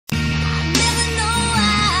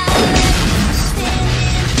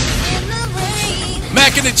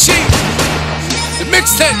Mac and the G, the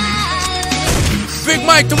mixtape. Big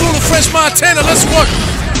Mike, the ruler, French Montana, let's work.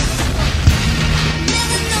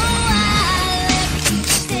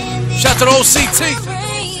 Shout to the OCT,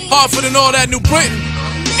 Hartford and all that, New Britain,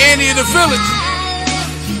 Annie in the village.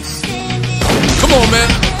 Come on,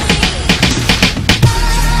 man.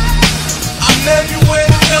 I'm everywhere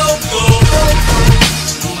to go.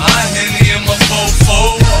 My Henny and my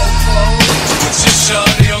fofo. With your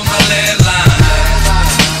shorty on my landline.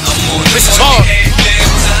 I'm on the money every damn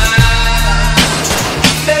time.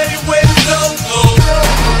 I'm everywhere to go.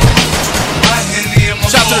 My Henny and my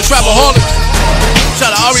fofo. Shout to the Trapaholic.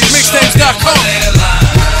 Shout to REMixtapes.com.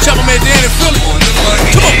 Shout my man Dan in Philly.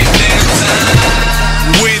 Come on.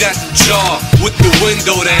 Weed at the jar with the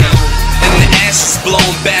window down, and the ashes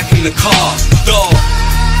blown back in the car. Dog,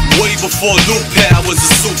 way before Lupe I was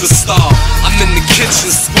a superstar. I'm in the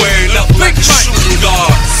kitchen squaring up like a shooting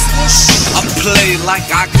guard. I play like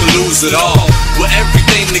I could lose it all. With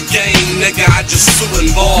everything in the game, nigga, I just shoot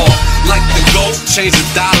and ball. Like the GOAT, change a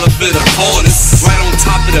dollar for the quarters. Right on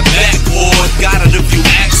top of the backboard, got it if you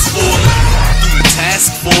ask for it. Through the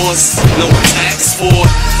task force, no tax for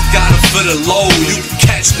it. Got it for the low, you can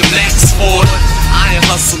catch the max for it. I ain't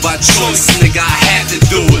hustle by choice, nigga, I had to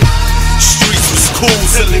do it. Streets was cool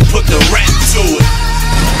till they put the rap to it.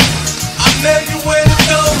 I'm everywhere to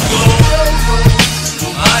go.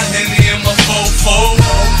 My Henny and my fofo.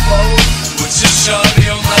 With your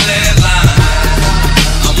shorty on my landline.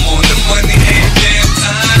 I'm on the money every damn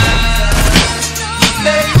time. I'm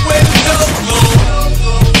everywhere to go.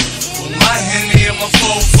 My Henny and my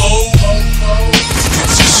fofo.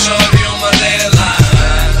 With your shorty on my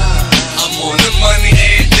landline. I'm on the money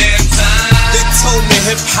every damn time. They told me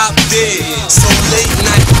hip-hop dead, so late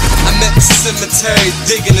night I'm at the cemetery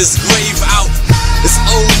digging his grave out. It's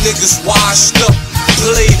old niggas washed up,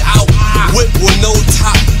 played out, whip with no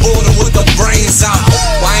top, border with the brains out.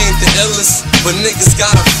 I ain't the illest, but niggas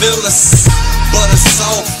gotta feel us. Butter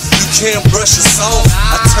soft, you can't brush us off.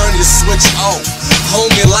 I turn your switch off,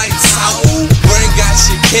 homie, lights out. Brain got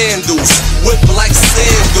your candles, whip like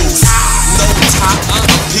sandals. No top,